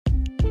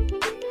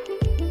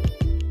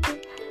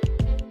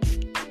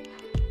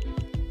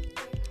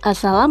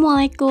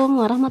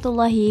Assalamualaikum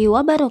warahmatullahi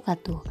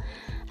wabarakatuh.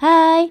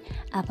 Hai,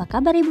 apa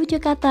kabar Ibu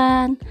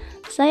Cekatan?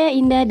 Saya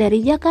Indah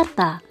dari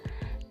Jakarta.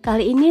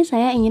 Kali ini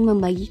saya ingin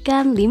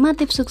membagikan 5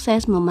 tips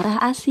sukses memerah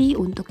ASI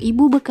untuk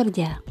ibu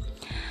bekerja.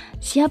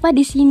 Siapa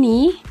di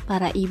sini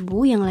para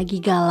ibu yang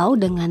lagi galau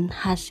dengan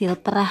hasil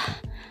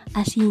perah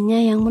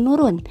ASINya yang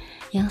menurun,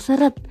 yang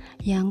seret,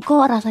 yang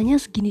kok rasanya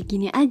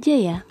segini-gini aja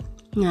ya?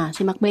 Nah,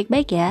 simak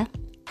baik-baik ya.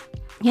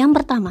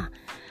 Yang pertama,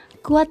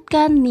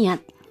 kuatkan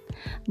niat.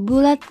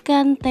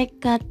 Bulatkan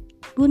tekad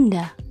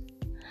Bunda.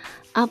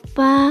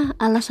 Apa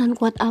alasan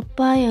kuat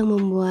apa yang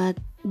membuat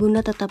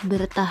Bunda tetap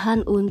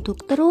bertahan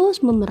untuk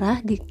terus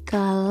memerah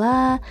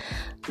dikala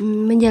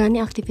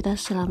menjalani aktivitas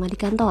selama di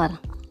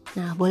kantor?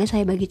 Nah, boleh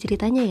saya bagi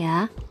ceritanya ya.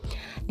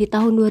 Di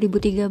tahun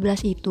 2013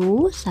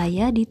 itu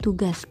saya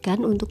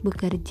ditugaskan untuk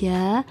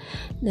bekerja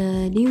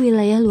di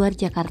wilayah luar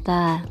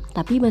Jakarta,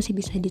 tapi masih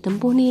bisa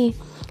ditempuh nih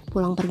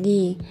pulang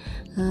pergi,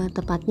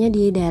 tepatnya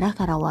di daerah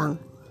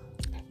Karawang.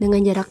 Dengan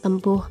jarak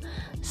tempuh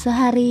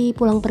sehari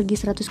pulang pergi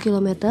 100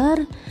 km,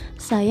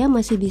 saya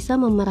masih bisa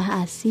memerah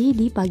ASI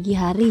di pagi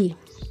hari.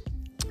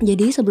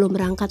 Jadi sebelum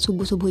berangkat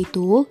subuh-subuh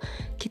itu,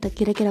 kita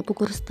kira-kira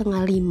pukul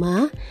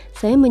 4:30,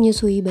 saya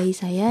menyusui bayi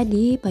saya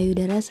di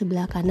payudara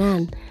sebelah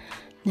kanan.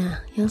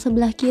 Nah, yang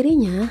sebelah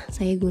kirinya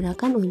saya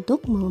gunakan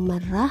untuk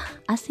memerah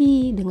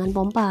ASI dengan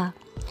pompa.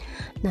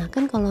 Nah,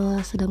 kan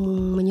kalau sedang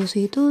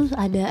menyusui itu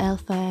ada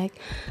efek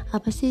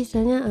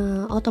istilahnya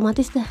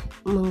otomatis dah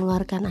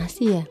mengeluarkan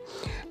ASI ya.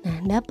 Nah,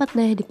 dapat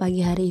deh di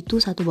pagi hari itu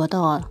 1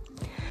 botol.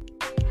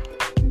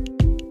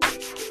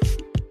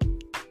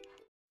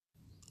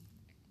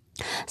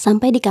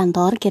 Sampai di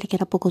kantor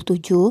kira-kira pukul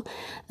 7,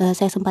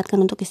 saya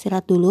sempatkan untuk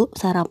istirahat dulu,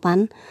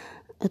 sarapan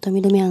atau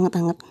minum yang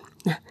hangat-hangat.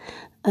 Nah,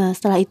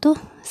 setelah itu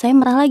saya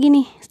merah lagi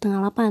nih,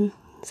 7:30.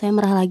 Saya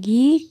merah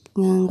lagi,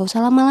 nggak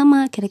usah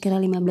lama-lama,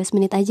 kira-kira 15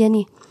 menit aja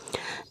nih.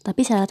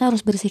 Tapi syaratnya harus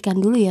bersihkan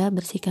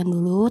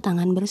dulu,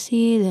 tangan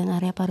bersih dan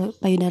area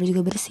payudara juga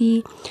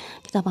bersih.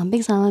 Kita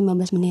pumping selama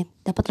 15 menit.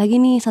 Dapat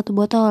lagi nih 1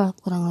 botol,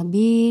 kurang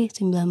lebih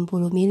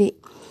 90 ml.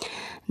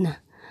 Nah,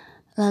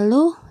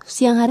 lalu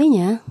siang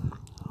harinya,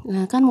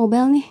 kan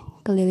mobile nih,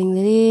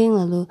 keliling-keliling,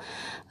 lalu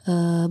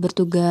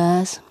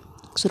bertugas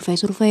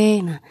survei.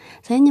 Nah,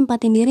 saya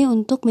nyempatin diri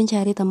untuk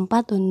mencari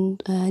tempat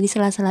di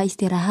sela-sela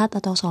istirahat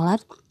atau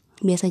sholat.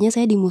 Biasanya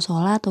saya di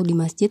musola atau di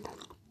masjid.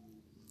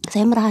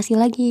 Saya merah ASI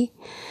lagi.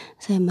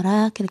 Saya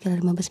merah kira-kira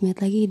 15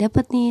 menit lagi,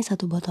 dapat nih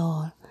 1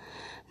 botol.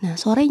 Nah,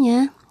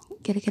 sorenya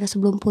kira-kira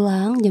sebelum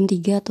pulang jam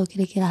 3 atau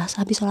kira-kira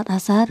habis sholat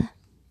asar,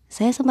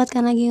 saya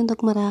sempatkan lagi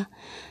untuk merah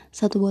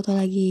 1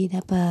 botol lagi,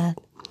 dapat.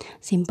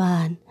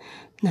 Simpan.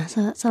 Nah,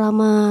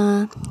 selama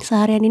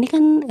seharian ini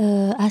kan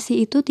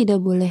ASI itu tidak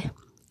boleh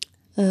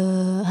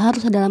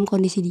harus dalam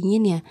kondisi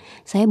dingin ya.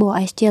 Saya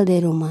bawa ice gel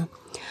dari rumah.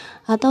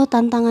 Atau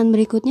tantangan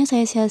berikutnya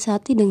saya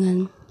siasati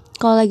dengan,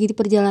 kalau lagi di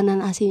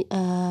perjalanan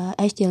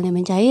ice gelnya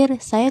mencair,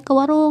 saya ke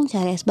warung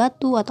cari es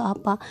batu atau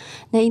apa.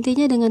 Nah,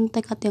 intinya dengan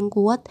tekad yang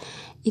kuat,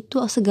 itu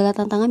segala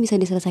tantangan bisa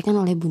diselesaikan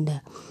oleh Bunda.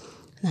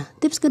 Nah,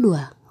 tips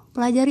kedua,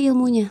 pelajari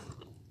ilmunya.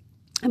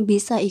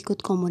 Bisa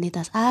ikut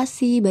komunitas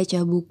ASI,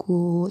 baca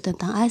buku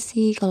tentang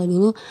ASI. Kalau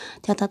dulu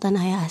catatan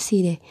ayah ASI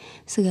deh.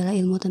 Segala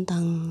ilmu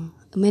tentang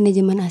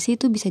manajemen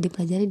ASI itu bisa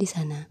dipelajari di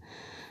sana.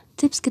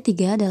 Tips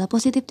ketiga adalah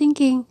positive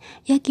thinking.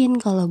 Yakin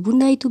kalau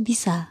Bunda itu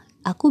bisa,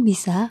 aku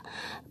bisa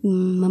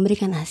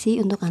memberikan ASI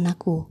untuk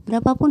anakku.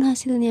 Berapapun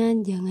hasilnya,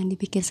 jangan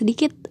dipikir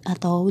sedikit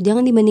atau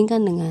jangan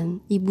dibandingkan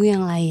dengan ibu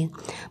yang lain.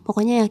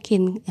 Pokoknya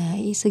yakin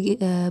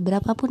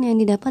berapapun yang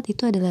didapat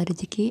itu adalah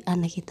rezeki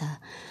anak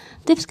kita.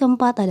 Tips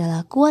keempat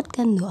adalah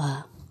kuatkan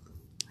doa.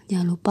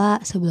 Jangan lupa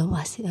sebelum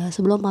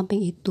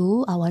pumping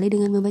itu awali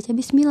dengan membaca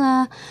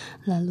bismillah,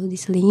 lalu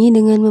diselingi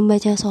dengan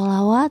membaca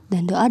sholawat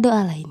dan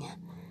doa-doa lainnya.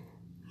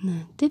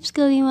 Nah, tips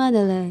kelima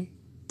adalah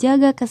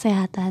jaga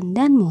kesehatan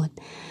dan mood.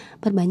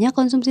 Perbanyak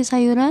konsumsi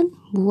sayuran,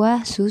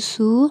 buah,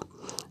 susu,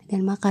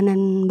 dan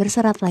makanan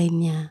berserat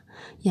lainnya.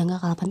 Yang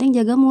gak kalah penting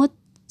jaga mood.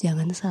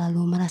 Jangan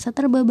selalu merasa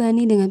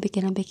terbebani dengan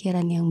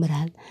pikiran-pikiran yang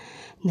berat.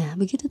 Nah,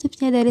 begitu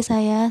tipsnya dari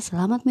saya.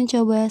 Selamat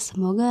mencoba,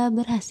 semoga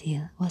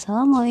berhasil.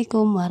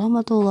 Wassalamualaikum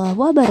warahmatullahi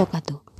wabarakatuh.